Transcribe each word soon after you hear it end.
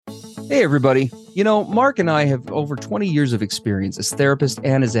Hey, everybody. Mark and I have over 20 years of experience as therapists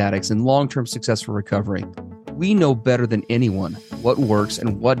and as addicts in long-term successful recovery. We know better than anyone what works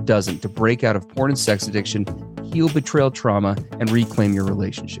and what doesn't to break out of porn and sex addiction, heal betrayal trauma, and reclaim your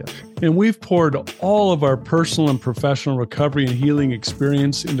relationship. And we've poured all of our personal and professional recovery and healing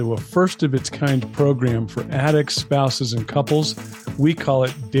experience into a first-of-its-kind program for addicts, spouses, and couples. We call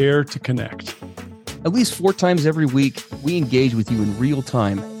it Dare to Connect. At least 4 times every week, we engage with you in real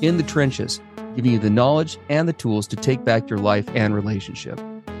time, in the trenches, giving you the knowledge and the tools to take back your life and relationship.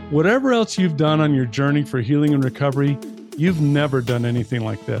 Whatever else you've done on your journey for healing and recovery, you've never done anything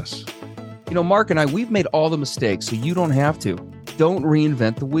like this. Mark and I, we've made all the mistakes, so you don't have to. Don't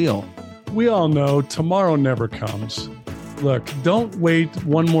reinvent the wheel. We all know tomorrow never comes. Look, don't wait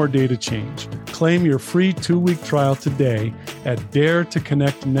one more day to change. Claim your free 2-week trial today at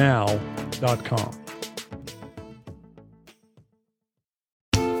daretoconnectnow.com.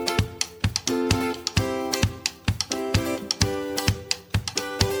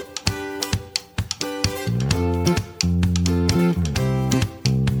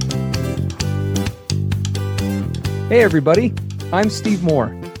 Hey, everybody. I'm Steve Moore.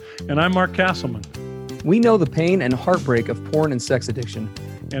 And I'm Mark Castleman. We know the pain and heartbreak of porn and sex addiction.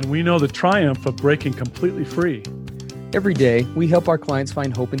 And we know the triumph of breaking completely free. Every day, we help our clients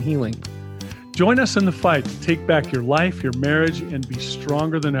find hope and healing. Join us in the fight to take back your life, your marriage, and be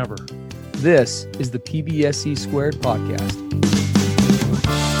stronger than ever. This is the PBSC Squared podcast.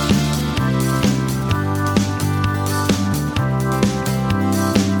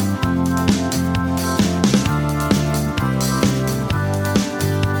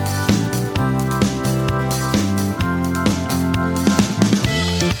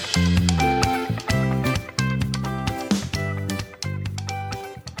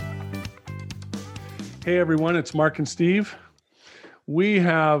 Hey everyone, it's Mark and Steve. We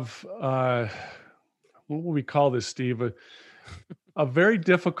have, what will we call this, Steve? A very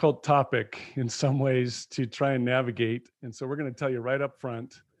difficult topic in some ways to try and navigate. And so we're going to tell you right up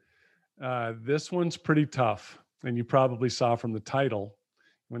front, this one's pretty tough. And you probably saw from the title,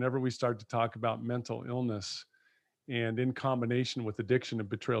 whenever we start to talk about mental illness and in combination with addiction and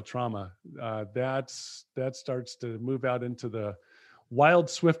betrayal trauma, that starts to move out into the wild,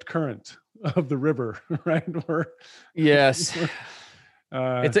 swift current of the river, right? Yes.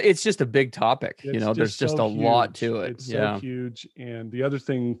 It's just a big topic. There's just a lot to it. It's so huge. And the other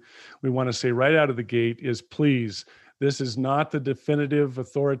thing we want to say right out of the gate is, please, this is not the definitive,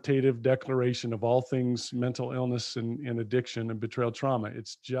 authoritative declaration of all things mental illness and addiction and betrayal trauma.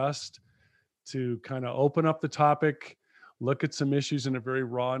 It's just to kind of open up the topic, look at some issues in a very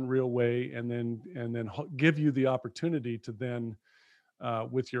raw and real way, and then give you the opportunity to then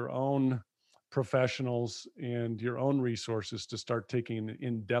with your own professionals and your own resources to start taking an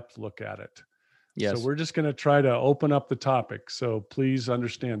in-depth look at it. Yes. So we're just going to try to open up the topic. So please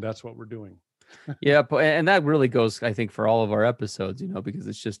understand that's what we're doing. Yeah. And that really goes, I think, for all of our episodes, because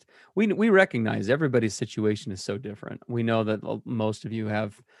it's just, we recognize everybody's situation is so different. We know that most of you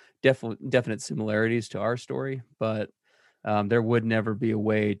have definite similarities to our story, but there would never be a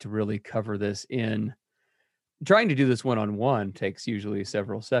way to really cover this in. Trying to do this one-on-one takes usually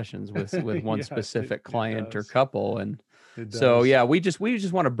several sessions with one specific client or couple. And so, we just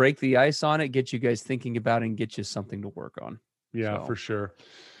want to break the ice on it, get you guys thinking about it, and get you something to work on. Yeah, for sure.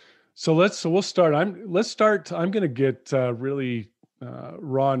 So we'll start. I'm going to get really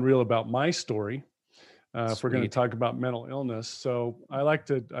raw and real about my story. If we're going to talk about mental illness. So I like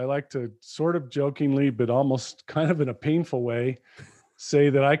to sort of jokingly, but almost kind of in a painful way, say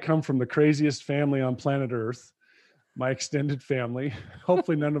that I come from the craziest family on planet Earth, my extended family.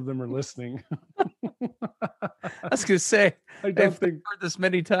 Hopefully none of them are listening. I was going to say, I've heard this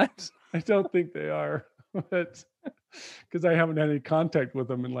many times. I don't think they are, but because I haven't had any contact with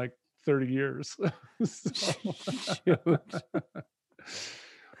them in like 30 years.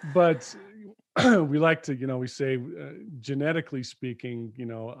 But we like to, we say, genetically speaking,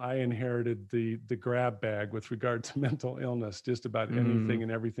 I inherited the grab bag with regard to mental illness, just about anything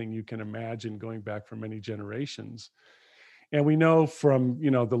and everything you can imagine going back for many generations. And we know from,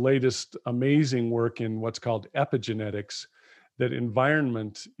 the latest amazing work in what's called epigenetics, that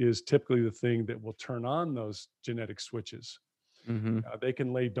environment is typically the thing that will turn on those genetic switches. Mm-hmm. They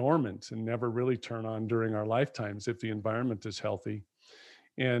can lay dormant and never really turn on during our lifetimes if the environment is healthy.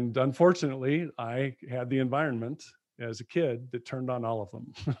 And unfortunately, I had the environment as a kid that turned on all of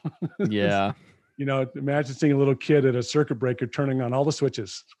them. Yeah. Imagine seeing a little kid at a circuit breaker turning on all the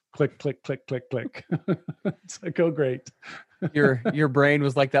switches. click, click, click, click, click. It's like, oh, great. Your brain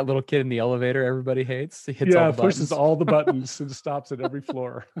was like that little kid in the elevator everybody hates. He hits all Yeah, the it pushes buttons. all the buttons and stops at every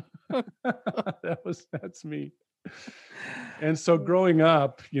floor. That's me. And so growing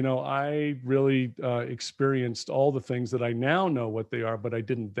up, I really experienced all the things that I now know what they are, but I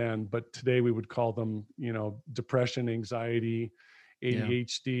didn't then. But today we would call them, depression, anxiety, Yeah.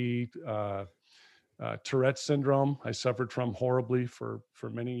 ADHD, Tourette syndrome. I suffered from horribly for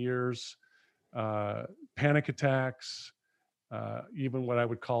many years. Panic attacks, even what I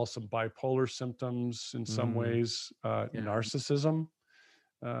would call some bipolar symptoms in some Mm, ways, yeah. narcissism,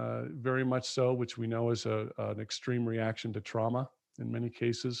 very much so, which we know is an extreme reaction to trauma in many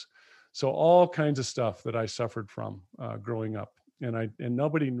cases. So all kinds of stuff that I suffered from growing up, and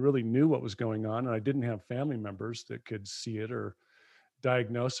nobody really knew what was going on, and I didn't have family members that could see it or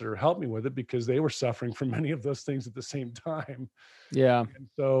diagnose it or help me with it because they were suffering from many of those things at the same time. Yeah. And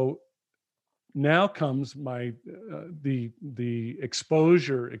so now comes my the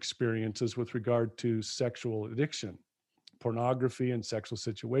exposure experiences with regard to sexual addiction, pornography and sexual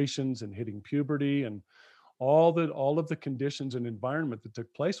situations and hitting puberty and all of the conditions and environment that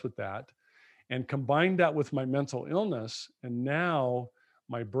took place with that, and combine that with my mental illness, and now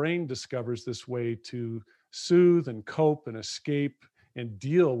my brain discovers this way to soothe and cope and escape and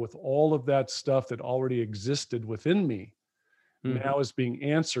deal with all of that stuff that already existed within me, Mhm. now is being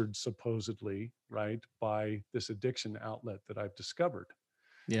answered supposedly, right, by this addiction outlet that I've discovered.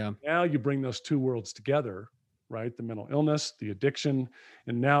 Yeah. Now you bring those two worlds together, right, the mental illness, the addiction,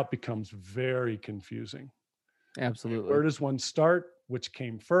 and now it becomes very confusing. Where Absolutely. does one start? Which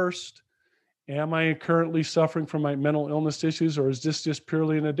came first? Am I currently suffering from my mental illness issues, or is this just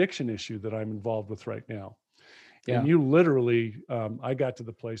purely an addiction issue that I'm involved with right now? And Yeah. you literally, I got to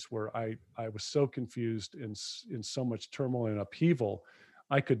the place where I was so confused in so much turmoil and upheaval,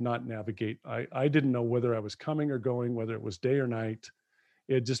 I could not navigate. I didn't know whether I was coming or going, whether it was day or night.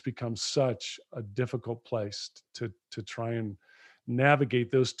 It just becomes such a difficult place to try and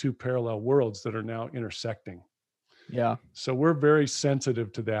navigate those two parallel worlds that are now intersecting. Yeah. So we're very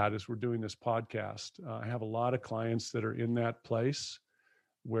sensitive to that as we're doing this podcast. I have a lot of clients that are in that place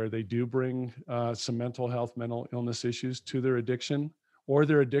where they do bring some mental health, mental illness issues to their addiction, or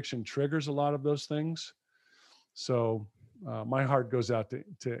their addiction triggers a lot of those things. So my heart goes out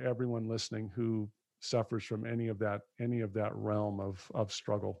to everyone listening who suffers from any of that realm of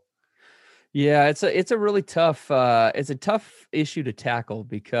struggle. Yeah, it's a really tough it's a tough issue to tackle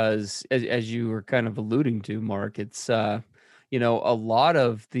because as you were kind of alluding to, Mark, it's a lot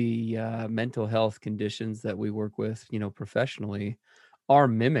of the mental health conditions that we work with, professionally are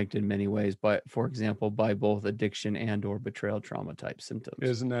mimicked in many ways by, for example, by both addiction and or betrayal trauma type symptoms.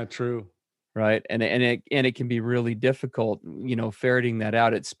 Isn't that true? Right. And it can be really difficult, ferreting that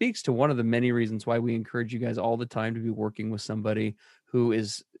out. It speaks to one of the many reasons why we encourage you guys all the time to be working with somebody who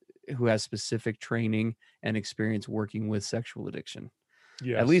is who has specific training and experience working with sexual addiction, at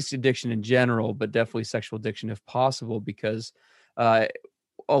Yes. least addiction in general, but definitely sexual addiction if possible, because uh,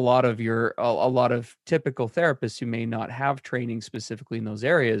 a lot of typical therapists who may not have training specifically in those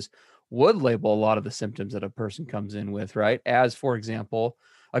areas would label a lot of the symptoms that a person comes in with, right? As for example,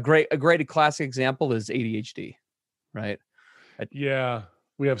 a great classic example is ADHD, right? Uh, Yeah.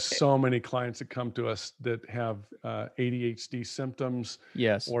 We have so many clients that come to us that have ADHD symptoms,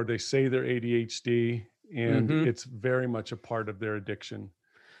 Yes. or they say they're ADHD, and Hmm. it's very much a part of their addiction.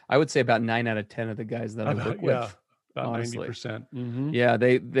 I would say about 9 out of 10 of the guys that I About, work yeah, with, about honestly. 90%. Mm-hmm. Yeah,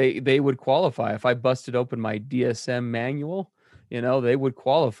 they would qualify. If I busted open my DSM manual, they would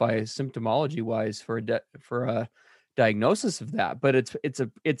qualify symptomology wise for a diagnosis of that. But it's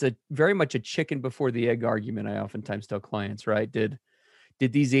a very much a chicken before the egg argument. I oftentimes tell clients, right?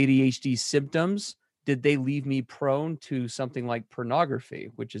 Did these ADHD symptoms, did they leave me prone to something like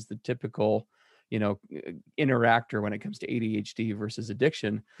pornography, which is the typical, interactor when it comes to ADHD versus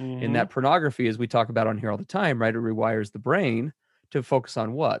addiction? In Mm-hmm. that pornography, as we talk about on here all the time, right? It rewires the brain to focus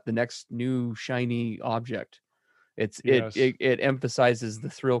on what? The next new shiny object. It's it Yes. it, it emphasizes the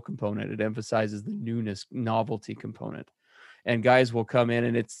thrill component. It emphasizes the newness, novelty component. And guys will come in,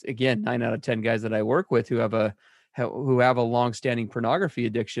 and it's again 9 out of 10 guys that I work with who have a long-standing pornography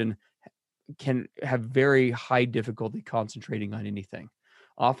addiction can have very high difficulty concentrating on anything.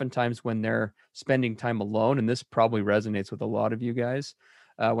 Oftentimes, when they're spending time alone, and this probably resonates with a lot of you guys.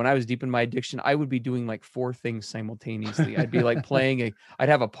 When I was deep in my addiction, I would be doing like four things simultaneously. I'd be like I'd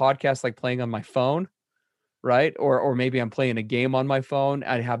have a podcast like playing on my phone, right? Or maybe I'm playing a game on my phone.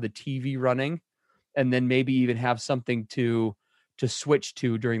 I'd have the TV running, and then maybe even have something to switch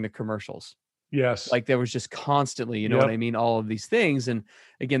to during the commercials. Yes. Like there was just constantly, you know what Yep. I mean? All of these things. And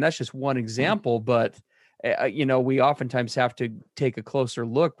again, that's just one example, but you know, we oftentimes have to take a closer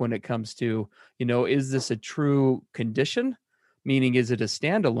look when it comes to, you know, is this a true condition? Meaning, is it a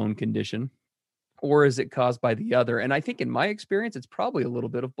standalone condition or is it caused by the other? And I think in my experience, it's probably a little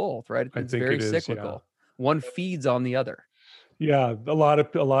bit of both, right? I It's think very it is. Yeah. cyclical. One feeds on the other. Yeah, a lot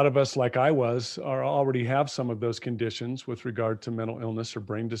of us, like I was, are already have some of those conditions with regard to mental illness or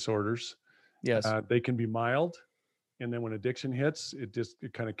brain disorders. Yes. They can be mild, and then when addiction hits, it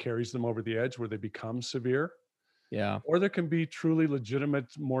kind of carries them over the edge where they become severe. Yeah. Or there can be truly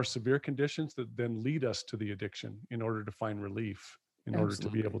legitimate, more severe conditions that then lead us to the addiction in order to find relief, in order to be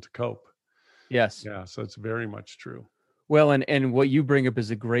Absolutely. able to cope. Yes. Yeah, so it's very much true. Well, and what you bring up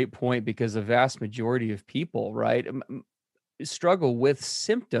is a great point because the vast majority of people, right, struggle with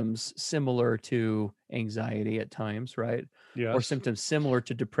symptoms similar to anxiety at times, right? Or Yes. symptoms similar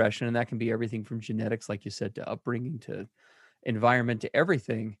to depression. And that can be everything from genetics, like you said, to upbringing, to environment, to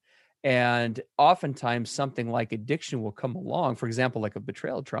everything. And oftentimes something like addiction will come along, for example, like a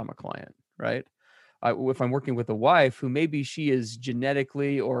betrayal trauma client, right? If I'm working with a wife who maybe she is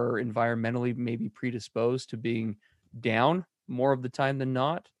genetically or environmentally maybe predisposed to being down more of the time than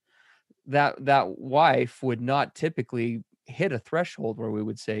not, that wife would not typically hit a threshold where we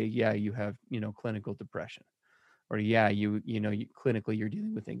would say, yeah, you have, you know, clinical depression, or yeah, clinically you're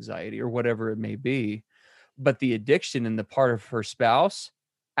dealing with anxiety or whatever it may be. But the addiction in the part of her spouse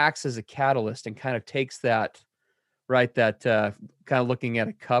acts as a catalyst and kind of takes that, right, that kind of looking at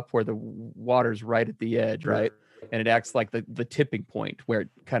a cup where the water's right at the edge, right, and it acts like the tipping point where it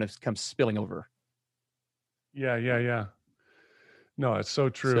kind of comes spilling over. Yeah, yeah, yeah. No, it's so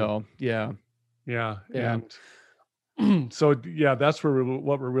true. So yeah. Yeah, Yeah. and so yeah, that's where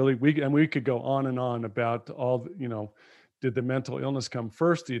what we're really we could go on and on about did the mental illness come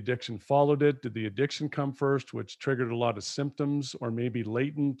first? The addiction followed it. Did the addiction come first, which triggered a lot of symptoms, or maybe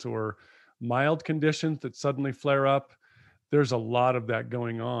latent or mild conditions that suddenly flare up? There's a lot of that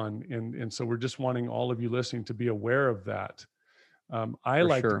going on, and so we're just wanting all of you listening to be aware of that. I For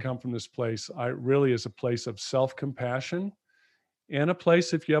like to sure. come from this place. I really is a place of self compassion, and a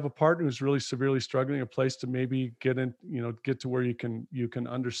place, if you have a partner who's really severely struggling, a place to maybe get to where you can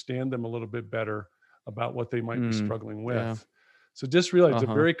understand them a little bit better about what they might be Mm, struggling yeah. with. So just realize it's a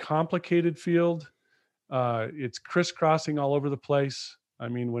Uh-huh. very complicated field. It's crisscrossing all over the place. I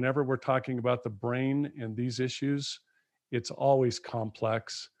mean, whenever we're talking about the brain and these issues, it's always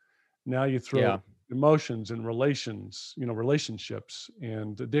complex. Now you throw Yeah. emotions and relationships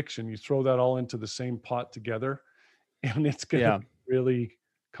and addiction, you throw that all into the same pot together, and it's going to Yeah. be really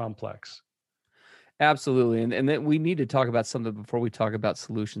complex. Absolutely. And then we need to talk about something before we talk about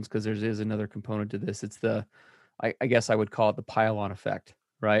solutions, because there is another component to this. It's the I guess I would call it the pile-on effect,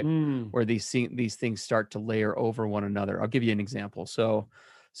 right? Mm, Where these things start to layer over one another. I'll give you an example. So,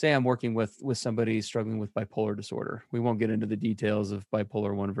 say I'm working with somebody struggling with bipolar disorder. We won't get into the details of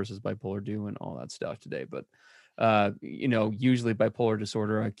bipolar 1 versus bipolar 2 and all that stuff today, but you know, usually bipolar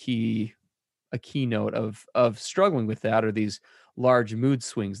disorder, a keynote of struggling with that are these large mood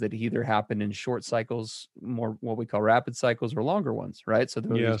swings that either happen in short cycles, more what we call rapid cycles, or longer ones, right? So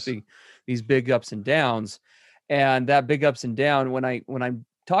there are yes. these big ups and downs. And that big ups and down, when I'm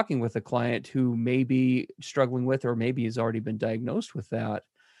talking with a client who may be struggling with, or maybe has already been diagnosed with that,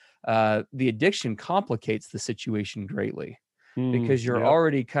 the addiction complicates the situation greatly, because you're Yep.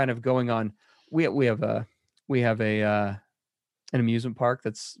 already kind of going on. We have a we have a an amusement park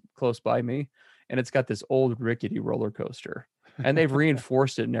that's close by me, and it's got this old rickety roller coaster, and they've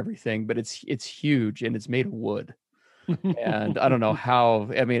reinforced it and everything, but it's huge and it's made of wood. And I don't know how,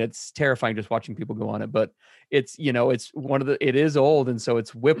 I mean, it's terrifying just watching people go on it, but it's, you know, it's one of the it is old, and so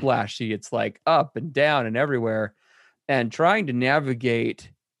it's whiplashy. It's like up and down and everywhere. And trying to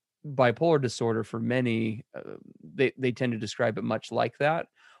navigate bipolar disorder for many, they tend to describe it much like that.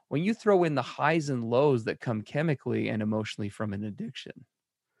 When you throw in the highs and lows that come chemically and emotionally from an addiction,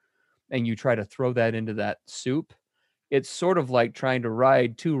 and you try to throw that into that soup, it's sort of like trying to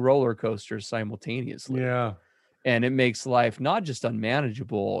ride two roller coasters simultaneously. Yeah. And it makes life not just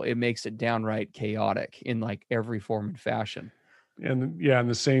unmanageable, it makes it downright chaotic in like every form and fashion. And yeah, and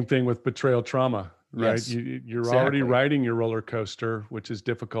the same thing with betrayal trauma, right? Yes, You're already exactly. riding your roller coaster, which is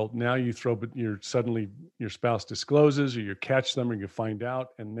difficult. Now you throw, but you're suddenly your spouse discloses, or you catch them, or you find out,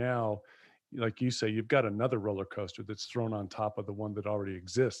 and now, like you say, you've got another roller coaster that's thrown on top of the one that already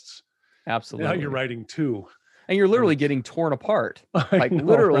exists. Now you're Absolutely. riding two. and you're literally getting torn apart, I like know,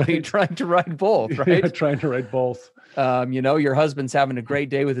 literally right? trying to ride both, Yeah, right? trying to write both. Your husband's having a great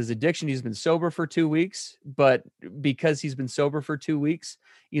day with his addiction. He's been sober for 2 weeks, but because he's been sober for 2 weeks,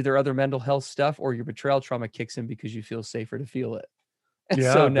 either other mental health stuff or your betrayal trauma kicks in because you feel safer to feel it. And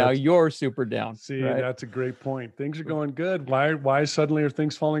so Yeah, now that's you're super down, see, right? that's a great point. Things are going good. Why suddenly are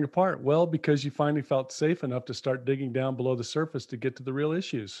things falling apart? Well, because you finally felt safe enough to start digging down below the surface to get to the real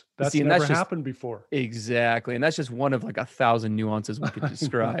issues. See, That's and never that's just happened before. exactly, and that's just one of like 1,000 nuances we could I know,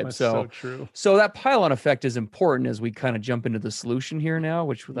 describe. that's so So, true. so that pile-on effect is important as we kind of jump into the solution here now,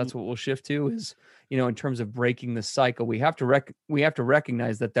 which Mm, that's what we'll shift to is, in terms of breaking the cycle, we have to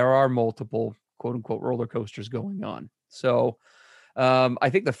recognize that there are multiple quote unquote roller coasters going on. So, I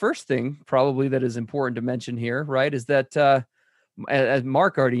think the first thing probably that is important to mention here, right, is that as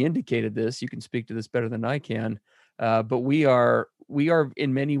Mark already indicated this, you can speak to this better than I can, but we are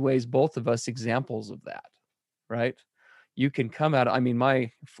in many ways both of us examples of that, right? You can come out. I mean,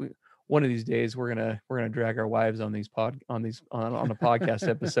 one of these days we're gonna drag our wives on these on a podcast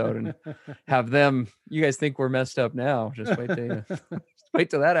episode and have them. You guys think we're messed up now? Just wait till just wait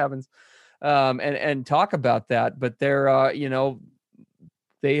till that happens, and talk about that. But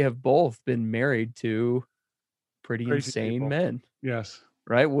they have both been married to pretty Crazy insane people. men, Yes.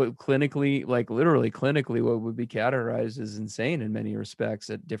 right? What clinically, like literally clinically, what would be categorized as insane in many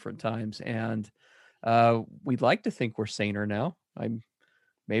respects at different times. And we'd like to think we're saner now.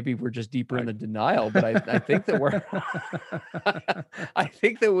 Maybe we're just deeper in I the denial, but I think that we're I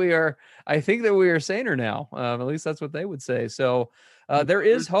think that we are saner now. At least that's what they would say. So there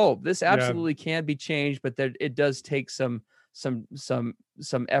is hope. This Yeah, absolutely can be changed, but it does take some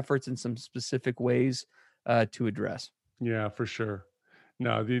efforts in some specific ways to address. yeah, for sure.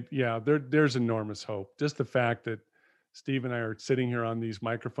 No, there's enormous hope. Just the fact that Steve and I are sitting here on these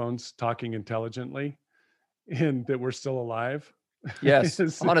microphones talking intelligently and that we're still alive Yes,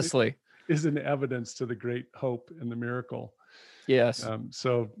 is honestly. is an evidence to the great hope and the miracle. Yes.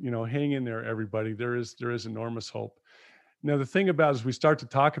 So hang in there, everybody. There is enormous hope. Now, the thing about as we start to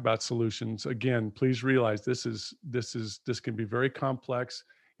talk about solutions, again, please realize this can be very complex.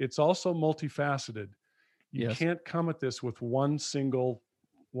 It's also multifaceted. You Yes. can't come at this with one single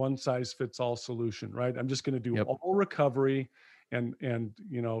one size fits all solution, right? I'm just going to do Yep. all recovery and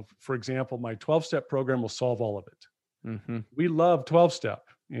for example, my 12-step program will solve all of it. Mm-hmm. We love 12-step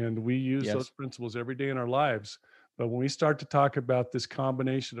and we use those Yes. principles every day in our lives. But when we start to talk about this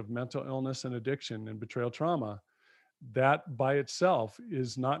combination of mental illness and addiction and betrayal trauma, that by itself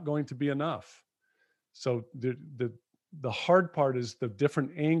is not going to be enough. So the hard part is the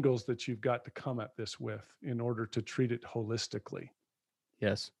different angles that you've got to come at this with in order to treat it holistically.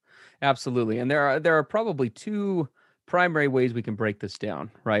 Yes, absolutely. And there are probably two primary ways we can break this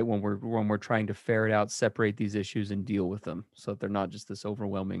down, right? When we're trying to ferret out, separate these issues and deal with them so that they're not just this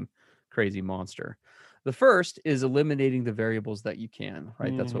overwhelming, crazy monster. The first is eliminating the variables that you can,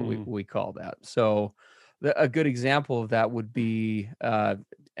 right? That's what we, Hmm. we call that. So a good example of that would be, and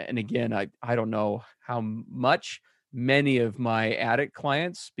again, I don't know how much many of my addict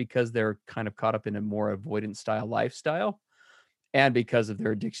clients, because they're kind of caught up in a more avoidant style lifestyle, and because of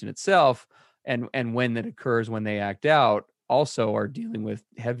their addiction itself, and when that occurs, when they act out, also are dealing with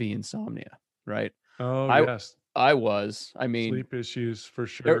heavy insomnia, right? Oh, I yes. I mean, Sleep issues for there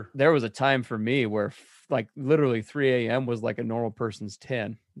sure. there was a time for me where like literally 3 a.m. was like a normal person's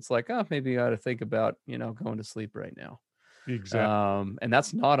 10. It's like, oh, maybe I ought to think about, going to sleep right now. Exactly. And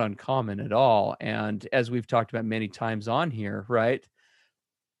that's not uncommon at all. And as we've talked about many times on here, right?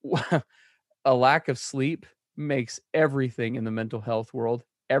 A lack of sleep makes everything in the mental health world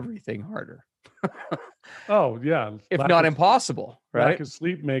everything harder. Oh, yeah. If not impossible, Lack right? of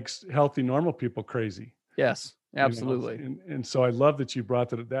sleep makes healthy, normal people crazy. Yes, absolutely. And so I love that you brought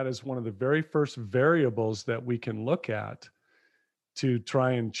that. That is one of the very first variables that we can look at to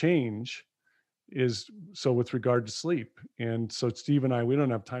try and change is so with regard to sleep. And so Steve and I, we don't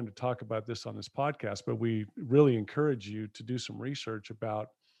have time to talk about this on this podcast, but we really encourage you to do some research about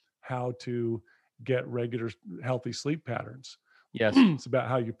how to get regular healthy sleep patterns. Yes. It's about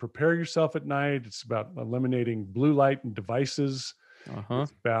how you prepare yourself at night. It's about eliminating blue light and devices. Uh-huh.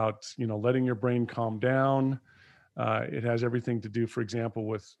 It's about, letting your brain calm down. It has everything to do, for example,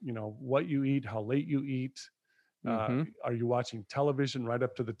 with, what you eat, how late you eat. Mm-hmm. Are you watching television right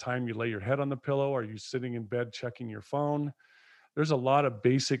up to the time you lay your head on the pillow? Are you sitting in bed checking your phone? There's a lot of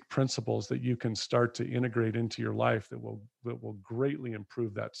basic principles that you can start to integrate into your life that will greatly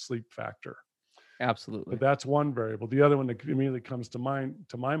improve that sleep factor. Absolutely. But that's one variable. The other one that immediately comes to my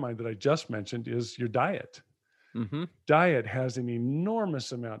mind that I just mentioned is your diet. Mm-hmm. Diet has an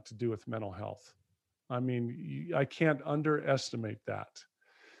enormous amount to do with mental health. I mean, I can't underestimate that.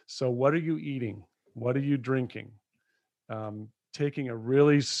 So what are you eating? What are you drinking? Taking a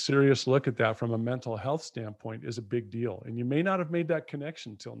really serious look at that from a mental health standpoint is a big deal. And you may not have made that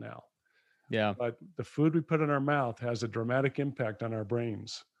connection till now, Yeah, but the food we put in our mouth has a dramatic impact on our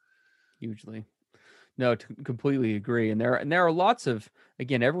brains. hugely. No, completely agree. And there are lots of,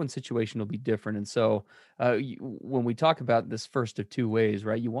 again, everyone's situation will be different. And so when we talk about this first of two ways,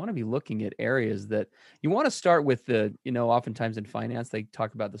 right, you want to be looking at areas that you want to start with the, oftentimes in finance, they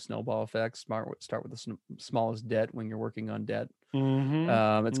talk about the snowball effect. Start with the smallest debt when you're working on debt.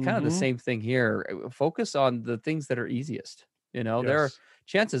 Mm-hmm. It's kind of the Mm-hmm. same thing here. Focus on the things that are easiest. Yes.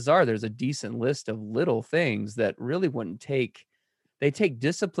 Chances are there's a decent list of little things that really wouldn't take, they take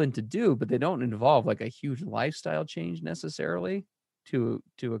discipline to do, but they don't involve like a huge lifestyle change necessarily to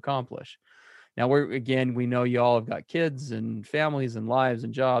accomplish. Now we know you all have got kids and families and lives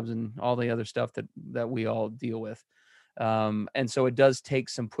and jobs and all the other stuff that we all deal with. And so it does take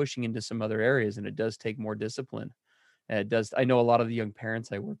some pushing into some other areas, and it does take more discipline. And it does. I know a lot of the young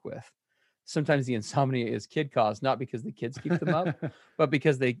parents I work with. Sometimes the insomnia is kid caused, not because the kids keep them up, but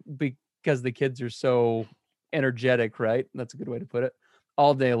because the kids are so energetic, right? That's a good way to put it.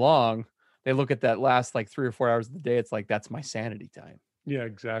 All day long, they look at that last like 3 or 4 hours of the day. It's like, that's my sanity time. Yeah,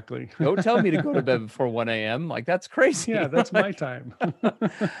 exactly. Don't tell me to go to bed before 1 a.m. Like, that's crazy. Yeah, that's my Like, time.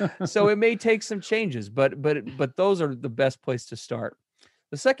 so it may take some changes, but those are the best place to start.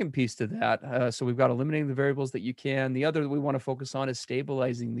 The second piece to that, so we've got eliminating the variables that you can. The other that we want to focus on is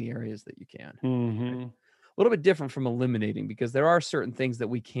stabilizing the areas that you can. Right? Mm-hmm. A little bit different from eliminating, because there are certain things that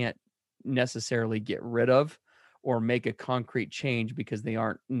we can't necessarily get rid of or make a concrete change because they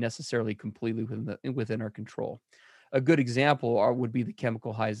aren't necessarily completely within our control. A good example would be the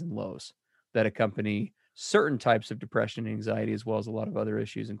chemical highs and lows that accompany certain types of depression and anxiety, as well as a lot of other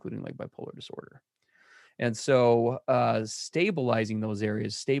issues, including like bipolar disorder. And so, stabilizing those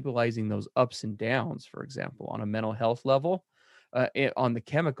areas, stabilizing those ups and downs, for example, on a mental health level, on the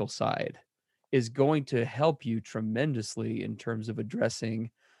chemical side, is going to help you tremendously in terms of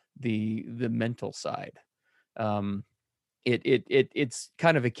addressing the mental side. Um, it's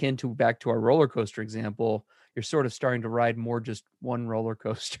kind of akin to back to our roller coaster example. You're sort of starting to ride more just one roller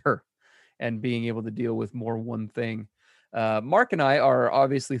coaster and being able to deal with more one thing. Mark and I are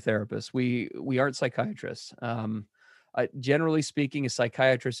obviously therapists. We aren't psychiatrists. Generally speaking, a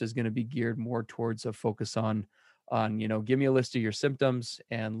psychiatrist is going to be geared more towards a focus on give me a list of your symptoms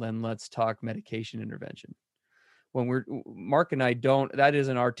and then let's talk medication intervention. When Mark and I don't, that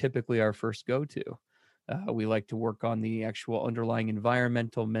isn't typically our first go to. We like to work on the actual underlying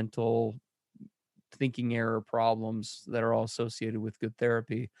environmental, mental, thinking error problems that are all associated with good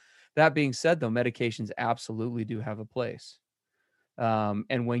therapy. That being said, though, medications absolutely do have a place.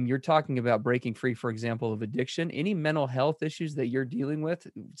 And when you're talking about breaking free, for example, of addiction, any mental health issues that you're dealing with,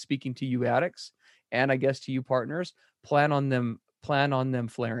 speaking to you addicts, and I guess to you partners, plan on them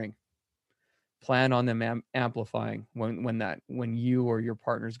flaring, plan on them amplifying when you or your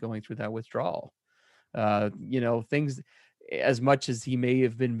partner's going through that withdrawal. Things, as much as he may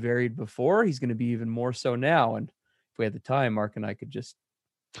have been varied before, he's going to be even more so now. And if we had the time, Mark and I could just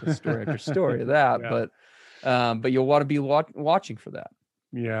story after story of that. Yeah. But you'll want to be watching for that.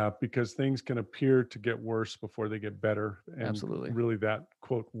 Yeah, because things can appear to get worse before they get better. And Absolutely. really that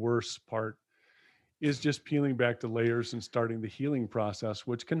quote worse part is just peeling back the layers and starting the healing process,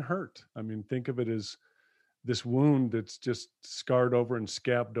 which can hurt. I mean, think of it as this wound that's just scarred over and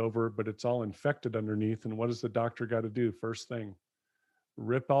scabbed over, but it's all infected underneath. And what does the doctor got to do? First thing,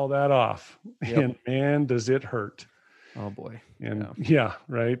 rip all that off. Yep. And man, does it hurt. Oh boy. And yeah,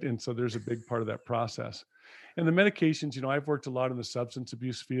 right. And so there's a big part of that process. And the medications, I've worked a lot in the substance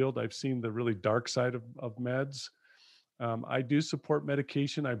abuse field. I've seen the really dark side of meds. I do support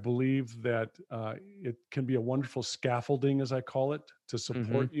medication. I believe that it can be a wonderful scaffolding, as I call it, to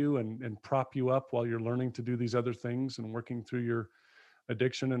support you and prop you up while you're learning to do these other things and working through your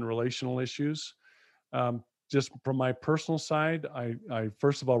addiction and relational issues. Just from my personal side, I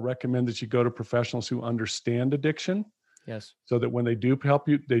first of all recommend that you go to professionals who understand addiction. Yes. So that when they do help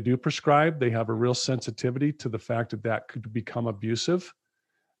you, they do prescribe, they have a real sensitivity to the fact that that could become abusive.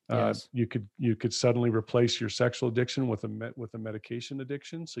 Yes. You could suddenly replace your sexual addiction with a medication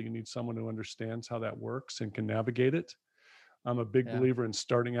addiction. So you need someone who understands how that works and can navigate it. I'm a big believer in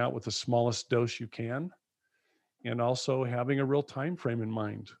starting out with the smallest dose you can, and also having a real time frame in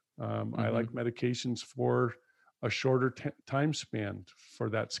mind. I like medications for a shorter time span for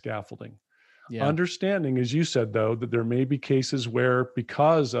that scaffolding. Yeah. Understanding, as you said, though, that there may be cases where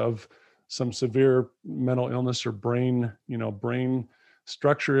because of some severe mental illness or brain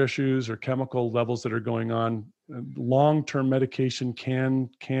structure issues or chemical levels that are going on, long-term medication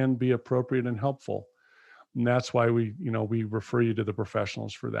can be appropriate and helpful. And that's why we refer you to the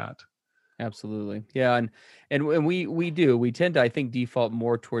professionals for that. Absolutely. Yeah. And we tend to, I think, default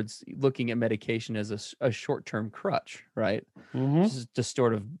more towards looking at medication as a short-term crutch, right? Mm-hmm. Just to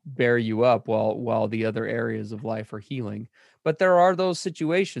sort of bear you up while the other areas of life are healing. But there are those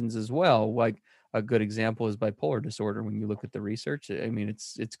situations as well. Like a good example is bipolar disorder. When you look at the research, I mean,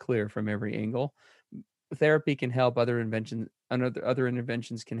 it's clear from every angle. Therapy can help, other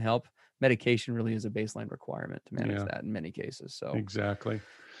interventions can help. Medication really is a baseline requirement to manage Yeah, that in many cases. So exactly.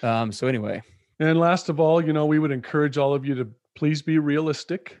 so anyway. And last of all, we would encourage all of you to please be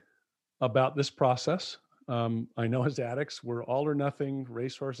realistic about this process. I know as addicts, we're all or nothing,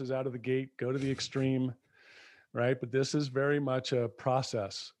 racehorses out of the gate, go to the extreme, right? But this is very much a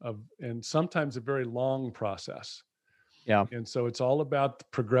process and sometimes a very long process. Yeah. And so it's all about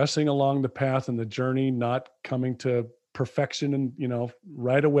progressing along the path and the journey, not coming to perfection and,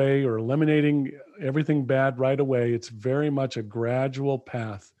 right away, or eliminating everything bad right away. It's very much a gradual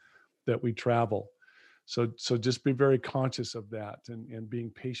path that we travel. So just be very conscious of that, and being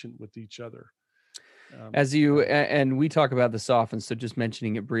patient with each other. And we talk about this often, so just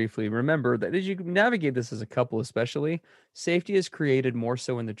mentioning it briefly, remember that as you navigate this as a couple, especially, safety is created more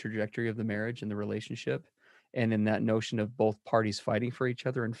so in the trajectory of the marriage and the relationship, and in that notion of both parties fighting for each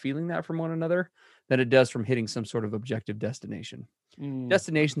other and feeling that from one another, than it does from hitting some sort of objective destination.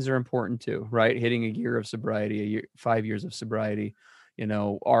 Destinations are important too, right? Hitting a year of sobriety, 5 years of sobriety,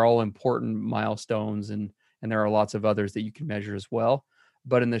 are all important milestones, and there are lots of others that you can measure as well.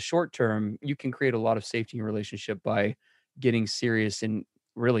 But in the short term, you can create a lot of safety in your relationship by getting serious in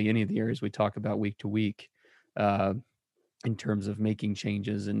really any of the areas we talk about week to week, uh, in terms of making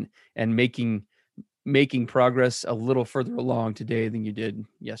changes and making progress a little further along today than you did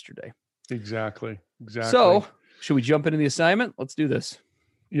yesterday. Exactly. So, should we jump into the assignment? Let's do this.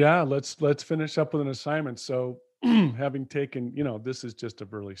 Yeah, let's finish up with an assignment. So, having taken, this is just a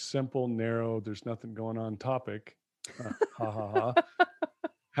really simple, narrow, there's nothing going on topic. Ha ha ha.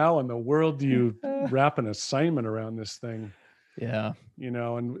 How in the world do you wrap an assignment around this thing? Yeah.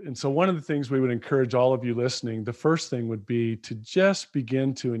 And so one of the things we would encourage all of you listening, the first thing would be to just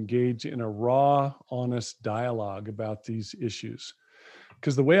begin to engage in a raw, honest dialogue about these issues.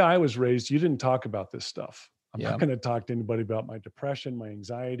 Because the way I was raised, you didn't talk about this stuff. I'm not going to talk to anybody about my depression, my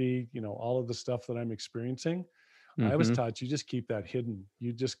anxiety, all of the stuff that I'm experiencing. I was taught you just keep that hidden.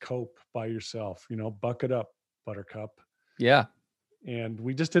 You just cope by yourself, buck it up, buttercup. Yeah. And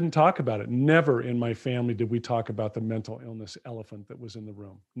we just didn't talk about it. Never in my family did we talk about the mental illness elephant that was in the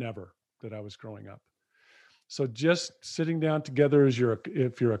room. Never, that I was growing up. So just sitting down together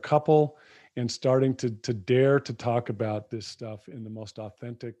if you're a couple, and starting to dare to talk about this stuff in the most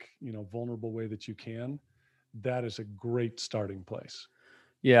authentic, vulnerable way that you can, that is a great starting place.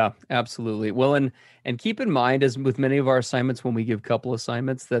 Yeah, absolutely. Well, and keep in mind, as with many of our assignments, when we give couple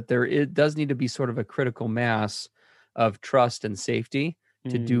assignments, that it does need to be sort of a critical mass of trust and safety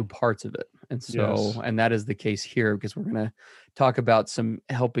to do parts of it. And so, Yes. and that is the case here, because we're going to talk about some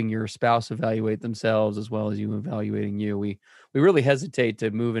helping your spouse evaluate themselves as well as you evaluating you. We really hesitate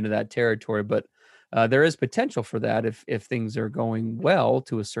to move into that territory, but there is potential for that if things are going well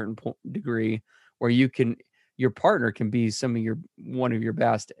to a certain degree, where your partner can be one of your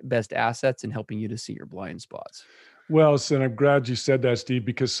best assets in helping you to see your blind spots. Well, and I'm glad you said that, Steve,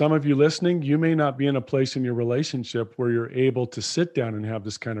 because some of you listening, you may not be in a place in your relationship where you're able to sit down and have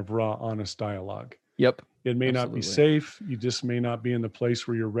this kind of raw, honest dialogue. Yep. It may not be safe. You just may not be in the place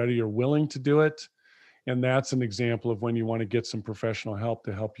where you're ready or willing to do it. And that's an example of when you want to get some professional help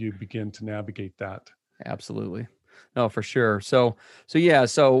to help you begin to navigate that. Absolutely. No, for sure. So yeah.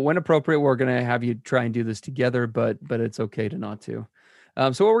 So when appropriate, we're going to have you try and do this together, but it's okay to not to.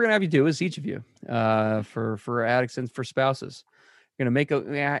 So what we're going to have you do is each of you, for addicts and for spouses, we're going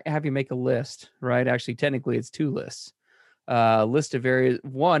to have you make a list, right? Actually, technically it's two lists. List of areas.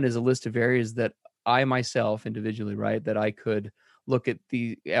 One is a list of areas that I myself individually, right, that I could look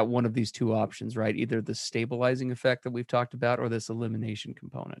at one of these two options, right? Either the stabilizing effect that we've talked about or this elimination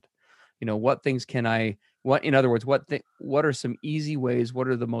component. What things in other words, what are some easy ways? What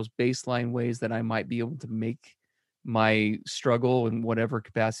are the most baseline ways that I might be able to make my struggle in whatever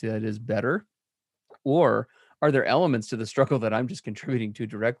capacity that is better? Or are there elements to the struggle that I'm just contributing to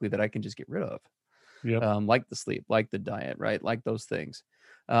directly that I can just get rid of? Yep. Like the sleep, like the diet, right? Like those things.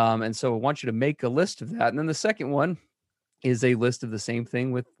 And so I want you to make a list of that. And then the second one is a list of the same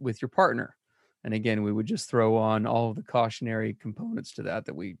thing with your partner. And again, we would just throw on all of the cautionary components to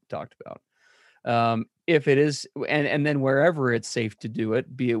that we talked about. if it is, and then wherever it's safe to do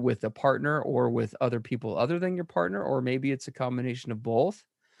it, be it with a partner or with other people other than your partner, or maybe it's a combination of both,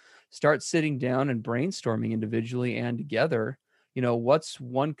 start sitting down and brainstorming individually and together. What's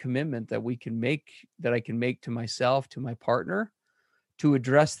one commitment that we can make, that I can make to myself, to my partner, to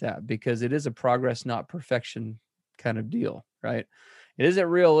address that, because it is a progress, not perfection kind of deal, right? It isn't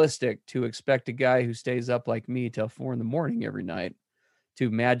realistic to expect a guy who stays up like me till 4 a.m. every night to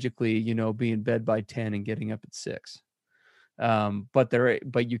magically, be in bed by 10 and getting up at 6.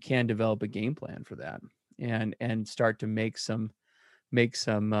 But you can develop a game plan for that, and start to make some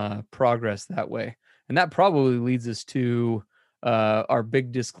progress that way. And that probably leads us to our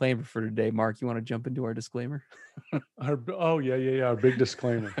big disclaimer for today. Mark, you want to jump into our disclaimer? Our big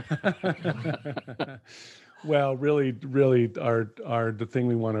disclaimer. Well, really, the thing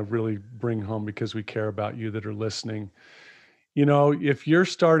we want to really bring home, because we care about you that are listening. If you're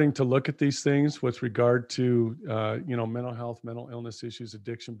starting to look at these things with regard to, mental health, mental illness issues,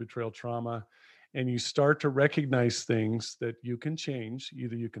 addiction, betrayal, trauma, and you start to recognize things that you can change,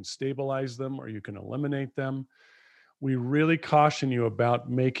 either you can stabilize them or you can eliminate them. We really caution you about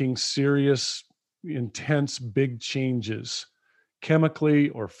making serious, intense, big changes, chemically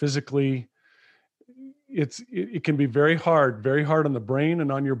or physically. It can be very hard on the brain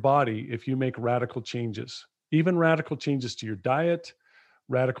and on your body if you make radical changes, even radical changes to your diet,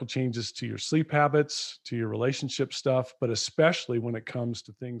 radical changes to your sleep habits, to your relationship stuff, but especially when it comes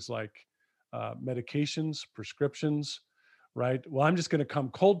to things like medications, prescriptions, right? Well, I'm just going to come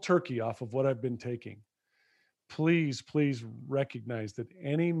cold turkey off of what I've been taking. Please recognize that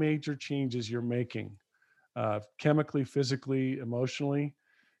any major changes you're making, chemically, physically, emotionally,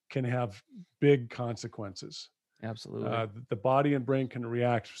 can have big consequences. Absolutely. The body and brain can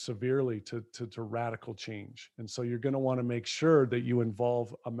react severely to radical change. And so you're going to want to make sure that you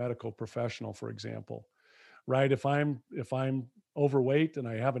involve a medical professional, for example, right? If I'm overweight and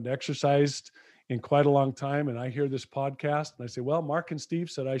I haven't exercised in quite a long time, and I hear this podcast and I say, well, Mark and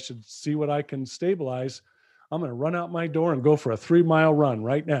Steve said I should see what I can stabilize, I'm going to run out my door and go for a 3-mile run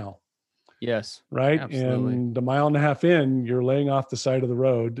right now. Yes. Right. Absolutely. And a mile and a half in, you're laying off the side of the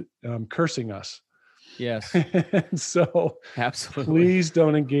road, cursing us. Yes. So absolutely, please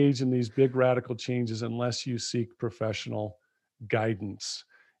don't engage in these big radical changes unless you seek professional guidance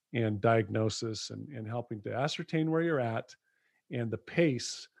and diagnosis, and helping to ascertain where you're at and the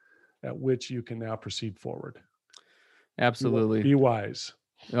pace at which you can now proceed forward. Absolutely. Be wise.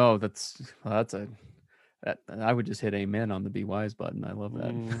 Oh, that's I would just hit amen on the be wise button. I love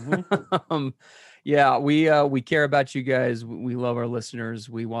that. Mm-hmm. Yeah, we care about you guys. We love our listeners.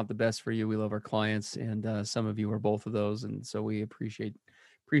 We want the best for you. We love our clients, and some of you are both of those. And so we appreciate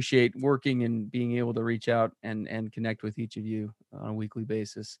working and being able to reach out and connect with each of you on a weekly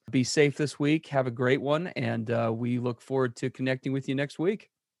basis. Be safe this week. Have a great one. And we look forward to connecting with you next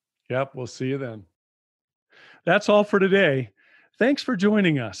week. Yep. We'll see you then. That's all for today. Thanks for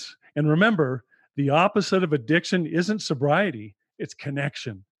joining us. And remember, the opposite of addiction isn't sobriety, it's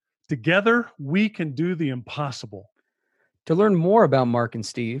connection. Together, we can do the impossible. To learn more about Mark and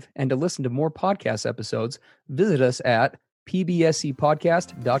Steve and to listen to more podcast episodes, visit us at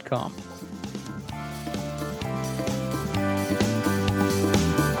pbscpodcast.com.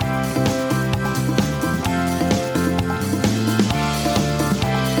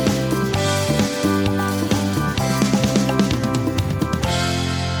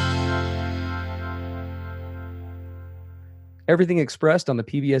 Everything expressed on the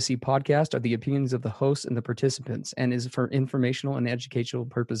PBSC podcast are the opinions of the hosts and the participants, and is for informational and educational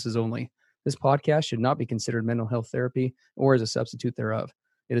purposes only. This podcast should not be considered mental health therapy or as a substitute thereof.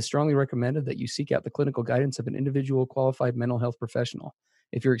 It is strongly recommended that you seek out the clinical guidance of an individual qualified mental health professional.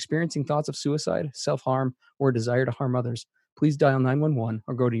 If you're experiencing thoughts of suicide, self-harm, or a desire to harm others, please dial 911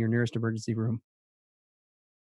 or go to your nearest emergency room.